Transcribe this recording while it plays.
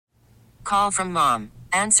Call from mom.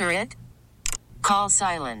 Answer it. Call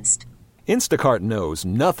silenced. Instacart knows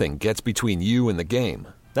nothing gets between you and the game.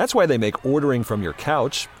 That's why they make ordering from your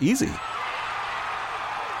couch easy.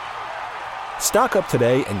 Stock up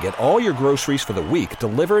today and get all your groceries for the week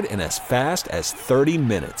delivered in as fast as 30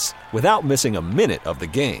 minutes without missing a minute of the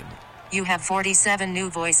game. You have 47 new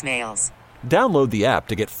voicemails. Download the app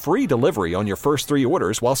to get free delivery on your first 3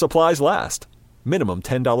 orders while supplies last. Minimum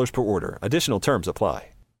 $10 per order. Additional terms apply.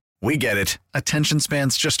 We get it. Attention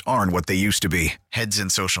spans just aren't what they used to be. Heads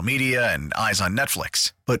in social media and eyes on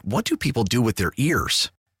Netflix. But what do people do with their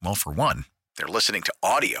ears? Well, for one, they're listening to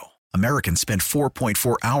audio. Americans spend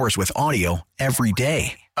 4.4 hours with audio every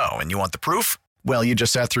day. Oh, and you want the proof? Well, you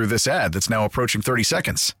just sat through this ad that's now approaching 30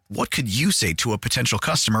 seconds. What could you say to a potential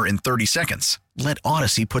customer in 30 seconds? Let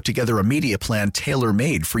Odyssey put together a media plan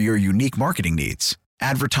tailor-made for your unique marketing needs.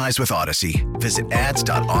 Advertise with Odyssey. Visit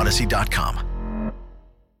ads.odyssey.com.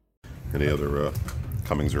 Any other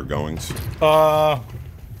comings or goings?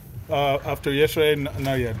 After yesterday,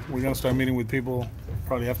 not yet. We're going to start meeting with people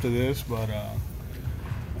probably after this, but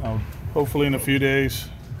hopefully in a few days,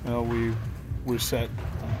 we're set.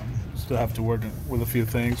 Still have to work with a few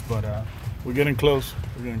things, but we're getting close.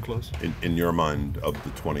 We're getting close. In your mind, of the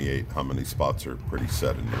 28, how many spots are pretty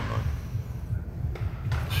set in your mind?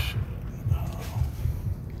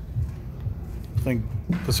 I think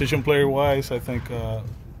position player-wise, I think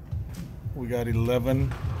we got 11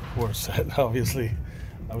 who are set, obviously.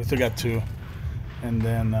 We still got 2. And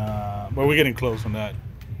then, but we're getting close on that.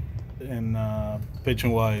 And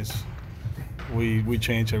pitching-wise, we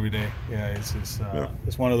change every day. Yeah,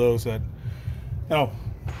 it's one of those that,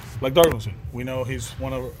 like Darwinson, we know he's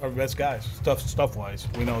one of our best guys, stuff-wise.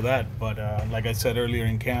 We know that. But like I said earlier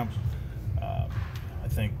in camp, I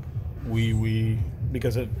think we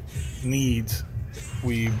because it needs,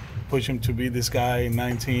 we push him to be this guy in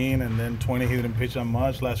 19, and then 20 he didn't pitch that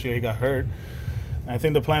much. Last year he got hurt. And I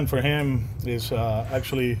think the plan for him is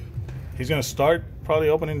actually he's going to start probably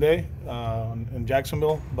opening day in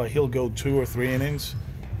Jacksonville, but he'll go 2 or 3 innings.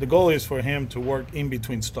 The goal is for him to work in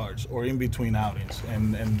between starts or in between outings,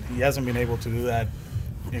 and he hasn't been able to do that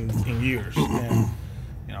in years. And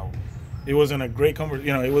it wasn't a great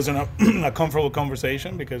it wasn't a comfortable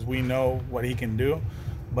conversation because we know what he can do,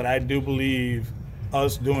 but I do believe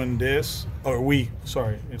us doing this,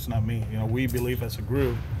 it's not me. We believe as a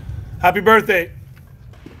group. Happy birthday!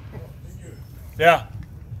 Yeah,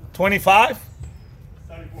 25.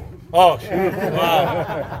 Oh, shoot.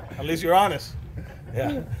 Wow. At least you're honest.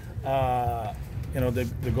 Yeah.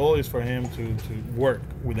 The goal is for him to work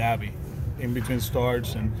with Abby in between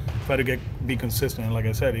starts and try to be consistent. And like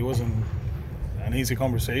I said, it wasn't an easy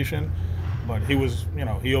conversation, but he was,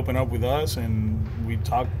 he opened up with us and we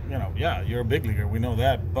talked, yeah, you're a big leaguer. We know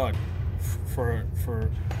that. But for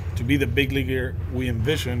to be the big leaguer we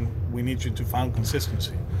envision, we need you to find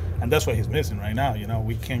consistency. And that's what he's missing right now.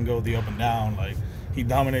 We can't go the up and down. Like, he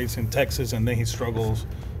dominates in Texas and then he struggles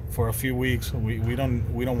for a few weeks. We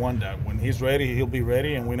don't want that. When he's ready, he'll be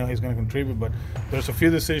ready, and we know he's going to contribute. But there's a few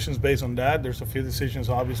decisions based on that. There's a few decisions,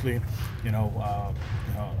 obviously,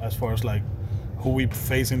 as far as like who we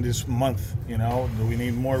facing this month. Do we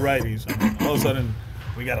need more righties? And all of a sudden,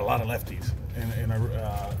 we got a lot of lefties in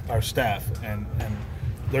our staff, and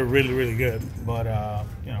they're really, really good. But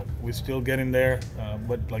we're still getting there.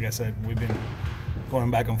 But like I said, we've been going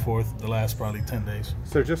back and forth the last probably 10 days.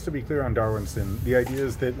 So just to be clear on Darwinson, the idea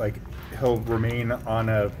is that he'll remain on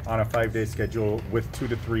a 5-day schedule with 2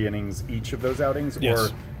 to 3 innings each of those outings? Yes. Or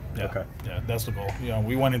yeah. Okay. Yeah, that's the goal.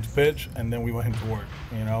 We want him to pitch and then we want him to work,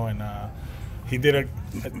 and he did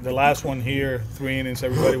the last one here, 3 innings,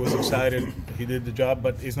 everybody was excited. He did the job,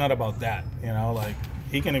 but it's not about that,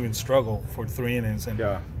 he can even struggle for 3 innings and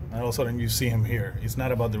all of a sudden you see him here. It's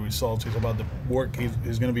not about the results, it's about the work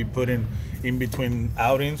he's going to be putting in between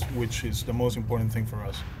outings, which is the most important thing for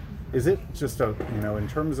us. Is it just in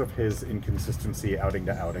terms of his inconsistency outing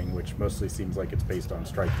to outing, which mostly seems like it's based on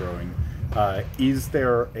strike throwing, is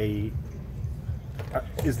there a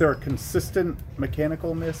consistent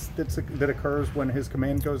mechanical miss that occurs when his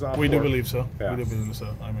command goes off? We do believe so. Yeah. We do believe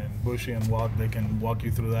so. I mean, Bushy and Walk, they can walk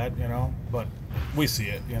you through that, but we see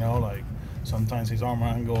it, sometimes his arm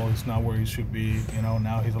angle is not where he should be,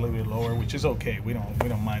 now he's a little bit lower, which is okay. We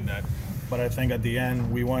don't mind that. But I think at the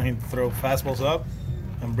end, we want him to throw fastballs up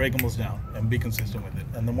and breakables down and be consistent with it.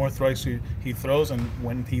 And the more strikes he throws, and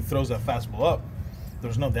when he throws that fastball up,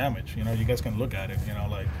 there's no damage. You guys can look at it,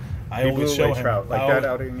 I always show him. That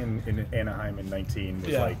outing in Anaheim in 19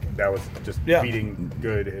 was that was just beating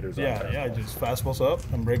good hitters. Yeah, just fastballs up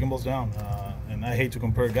and breakables down. And I hate to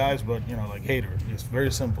compare guys, but like Hader, it's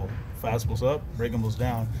very simple. Fastballs up, breakables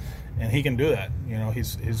down, and he can do that.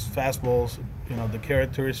 His fastballs, the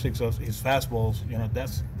characteristics of his fastballs,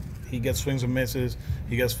 he gets swings and misses,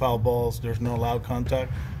 he gets foul balls. There's no loud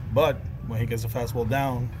contact, but when he gets the fastball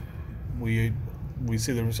down, we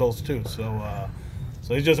see the results too. So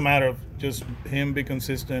it's just a matter of just him be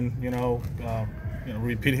consistent.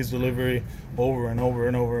 Repeat his delivery over and over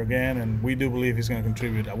and over again, and we do believe he's going to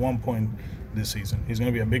contribute at one point this season. He's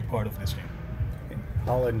going to be a big part of this team.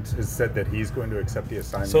 Holland has said that he's going to accept the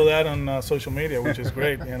assignment. So that on social media, which is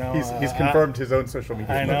great. He's confirmed his own social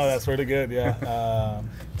media. I know, that's really good. Yeah,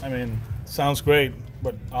 sounds great,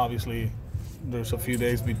 but obviously there's a few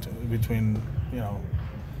days between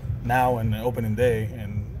now and opening day,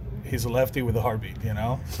 and he's a lefty with a heartbeat.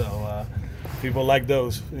 So people like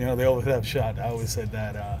those. They always have shot. I always said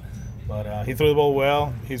that. But he threw the ball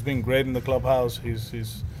well. He's been great in the clubhouse.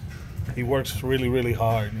 He works really, really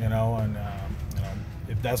hard. And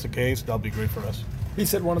if that's the case, that'll be great for us. He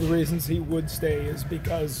said one of the reasons he would stay is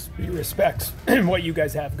because he respects what you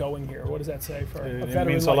guys have going here. What does that say for a veteran?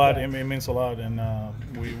 It means a lot. It means a lot, and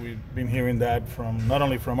we've been hearing that from not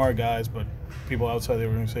only from our guys, but people outside the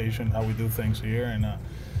organization, how we do things here. And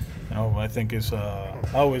I think it's. I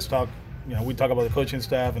always talk. We talk about the coaching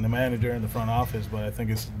staff and the manager and the front office, but I think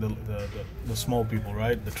it's the small people,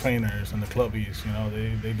 right? The trainers and the clubbies.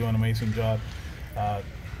 They do an amazing job.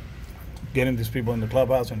 Getting these people in the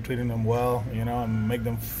clubhouse and treating them well, and make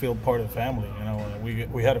them feel part of the family.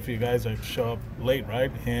 We had a few guys that show up late,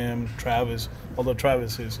 right? Him, Travis. Although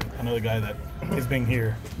Travis is another guy that has been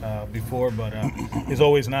here before, but it's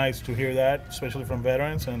always nice to hear that, especially from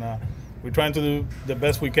veterans. And we're trying to do the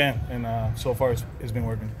best we can, and so far it's been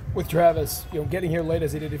working. With Travis, getting here late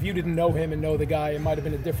as he did, if you didn't know him and know the guy, it might have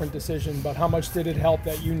been a different decision, but how much did it help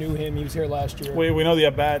that you knew him? He was here last year. We know the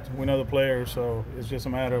at-bat, we know the player, so it's just a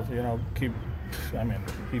matter of,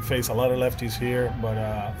 he faced a lot of lefties here,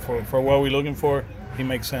 but for what we're looking for, he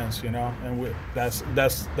makes sense, and that's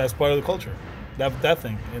part of the culture, that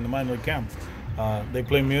thing in the minor league camp. They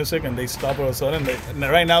play music and they stop all of a sudden, and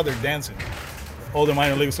right now they're dancing. All the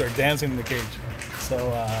minor leagues are dancing in the cage.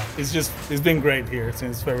 So it's been great here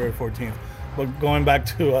since February 14th. But going back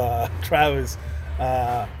to Travis,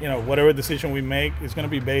 whatever decision we make, it's going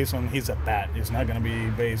to be based on his at bat. It's not going to be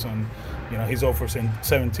based on, he's 0 for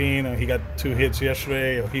 17, or he got 2 hits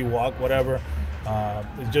yesterday, or he walked, whatever.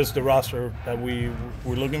 It's just the roster that we're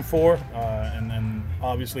looking for, and then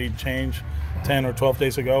obviously change 10 or 12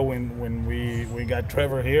 days ago when we got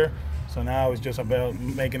Trevor here. So now it's just about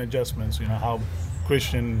making adjustments, how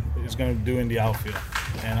Christian is going to do in the outfield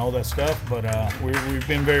and all that stuff. But we've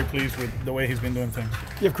been very pleased with the way he's been doing things.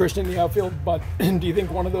 You have Christian in the outfield, but do you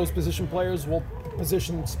think one of those position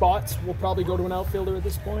spots will probably go to an outfielder at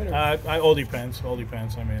this point? All depends.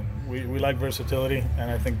 We like versatility,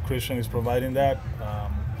 and I think Christian is providing that.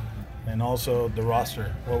 And also the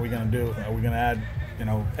roster, what are we going to do? Are we going to add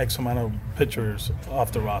X amount of pitchers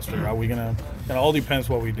off the roster? Are we gonna? It all depends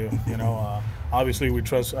what we do. Obviously we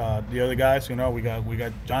trust the other guys. We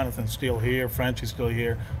got Jonathan still here. Frenchie's still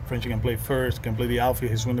here. Frenchie can play first, can play the outfield.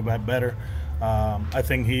 He's swing the bat better. I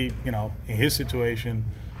think he, in his situation,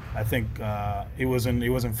 I think it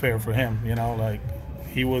wasn't fair for him.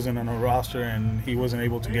 He wasn't on a roster and he wasn't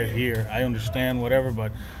able to get here. I understand whatever,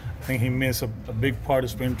 but I think he missed a big part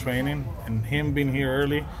of spring training, and him being here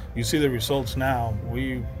early, you see the results now.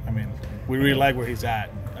 We really like where he's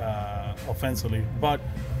at offensively, but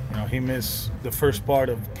he missed the first part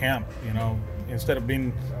of camp. Instead of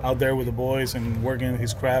being out there with the boys and working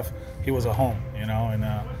his craft, he was at home. And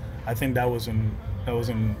I think that wasn't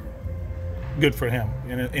good for him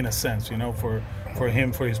in a sense. For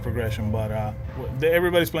him, for his progression. But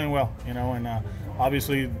everybody's playing well. And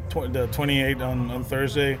obviously the 28th on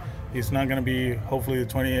Thursday. It's not going to be hopefully the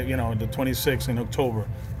 28th, the 26th in October.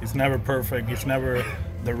 It's never perfect. It's never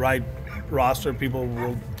the right roster. People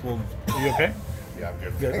will. Are you okay? Yeah, I'm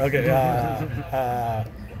good. Good. Okay.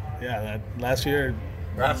 That last year.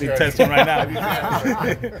 Big testing right now.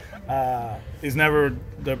 It's never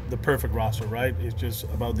the perfect roster, right? It's just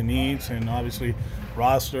about the needs and obviously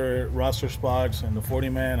roster spots and the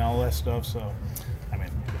 40-man, all that stuff. So,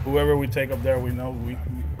 whoever we take up there, we know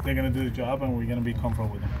they're going to do the job and we're going to be comfortable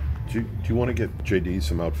with them. Do you want to get JD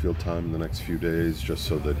some outfield time in the next few days, just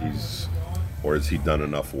so that or has he done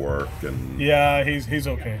enough work? And yeah, he's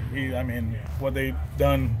okay. What they've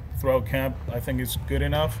done throughout camp, I think is good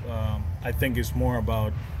enough. I think it's more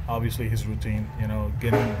about obviously his routine.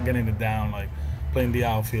 Getting it down, like playing the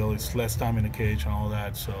outfield. It's less time in the cage and all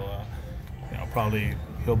that. So, probably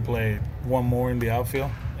he'll play one more in the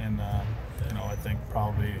outfield, and I think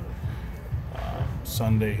probably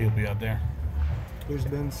Sunday he'll be out there. There's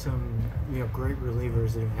been some, great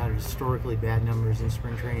relievers that have had historically bad numbers in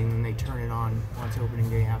spring training, and they turn it on once opening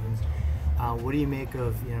day happens. What do you make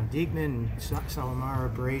of, Diekman, Salomar,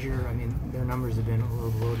 Brazier? I mean, their numbers have been a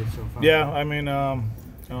little bloated so far. Yeah, I mean,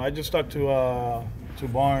 I just talked to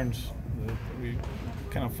Barnes. We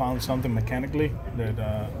kind of found something mechanically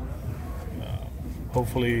that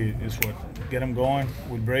hopefully is what get him going.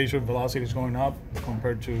 With Brazier, velocity is going up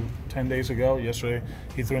compared to 10 days ago. Yesterday,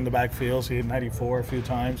 he threw in the backfields. He hit 94 a few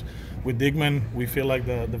times. With Diekman, we feel like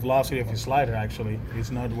the velocity of his slider actually is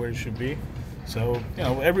not where it should be. So,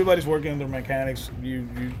 everybody's working on their mechanics. We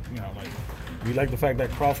like the fact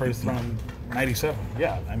that Crawford is throwing 97.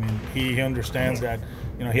 Yeah, I mean, he understands that,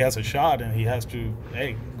 he has a shot and he has to,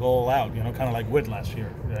 go all out, kind of like Witt last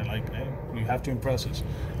year. You have to impress us.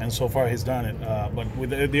 And so far he's done it. But with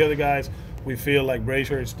the other guys, we feel like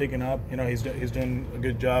Brazier is sticking up. He's doing a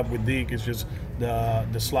good job. With Deke, it's just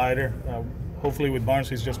the slider. Hopefully with Barnes,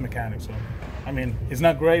 he's just mechanics. So, I mean, it's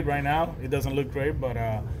not great right now. It doesn't look great, but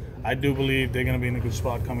I do believe they're going to be in a good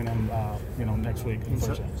spot coming in, next week.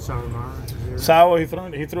 Sawa,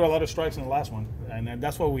 he threw a lot of strikes in the last one, and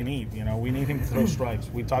that's what we need. We need him to throw strikes.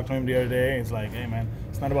 We talked to him the other day. It's like, hey man,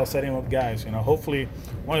 it's not about setting up guys. Hopefully,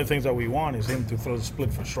 one of the things that we want is him to throw the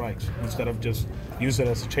split for strikes instead of just use it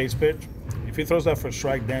as a chase pitch. If he throws that for a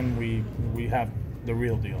strike, then we have the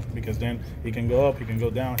real deal, because then he can go up, he can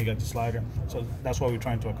go down, he got the slider. So that's what we're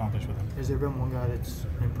trying to accomplish with him. Has there been one guy that's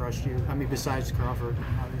impressed you? I mean, besides Crawford,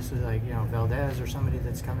 obviously, Valdez or somebody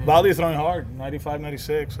that's coming in? Valdez throwing hard, 95,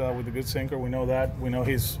 96 with a good sinker. We know that. We know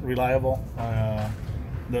he's reliable.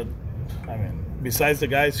 Besides the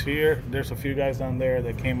guys here, there's a few guys down there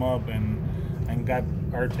that came up and got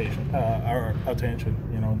our attention.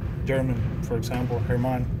 German, for example,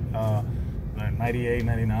 Herman. 98,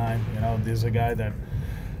 99. This is a guy that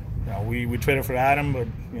we traded for Adam, but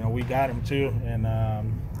we got him too. And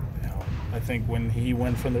I think when he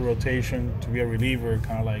went from the rotation to be a reliever,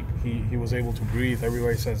 kind of like he was able to breathe.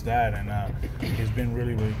 Everybody says that, and he's been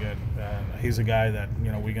really, really good. He's a guy that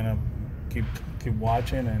we're gonna keep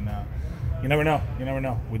watching, and you never know.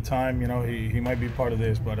 With time, he might be part of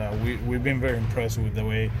this, but we've been very impressed with the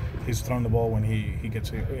way he's thrown the ball when he got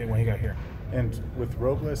here. And with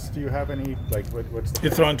Robles, do you have any, what's the...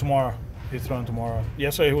 He's throwing tomorrow.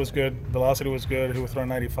 Yesterday he was good. Velocity was good. He was throwing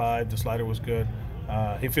 95. The slider was good.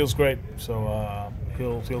 He feels great. So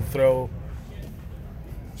he'll throw...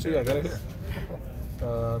 See, I got it here.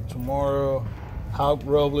 Tomorrow, Houck,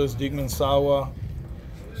 Robles, Diekman, Sawa.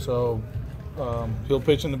 So he'll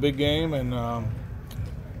pitch in the big game, and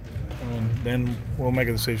then we'll make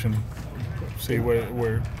a decision. See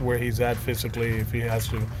where he's at physically, if he has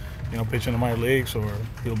to pitch in the minor leagues, or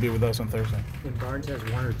he'll be with us on Thursday. And Barnes has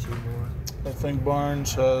one or two more? I think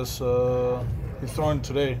Barnes has, he's throwing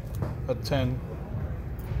today at 10.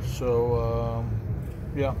 So,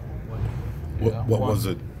 yeah. What was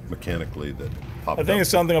it mechanically that popped up? I think it's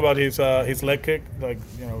something about his leg kick.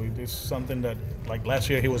 It's something that, last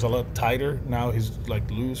year he was a lot tighter. Now he's,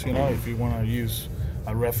 loose, if you want to use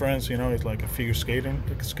a reference, it's like a figure skater,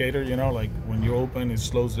 when you open, it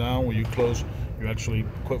slows down. When you close, you actually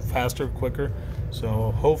faster, quicker.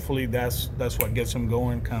 So hopefully that's what gets him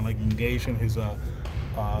going, kind of like engaging his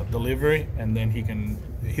delivery, and then he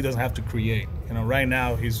doesn't have to create. Right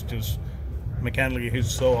now he's just mechanically he's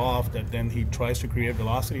so off that then he tries to create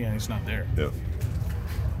velocity and it's not there. Yeah.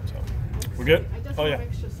 So we're good. Oh yeah.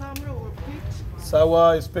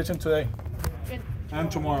 Sawa is pitching today and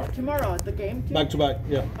tomorrow. Tomorrow at the game too? Back to back.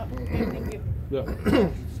 Yeah. Okay, thank you. Yeah.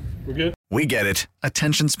 We're good. We get it.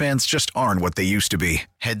 Attention spans just aren't what they used to be.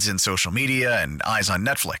 Heads in social media and eyes on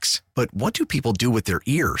Netflix. But what do people do with their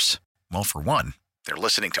ears? Well, for one, they're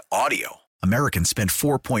listening to audio. Americans spend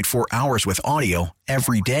 4.4 hours with audio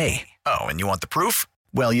every day. Oh, and you want the proof?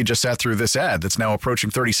 Well, you just sat through this ad that's now approaching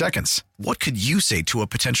 30 seconds. What could you say to a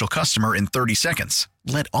potential customer in 30 seconds?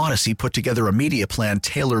 Let Odyssey put together a media plan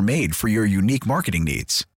tailor-made for your unique marketing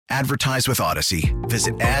needs. Advertise with Odyssey.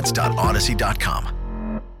 Visit ads.odyssey.com.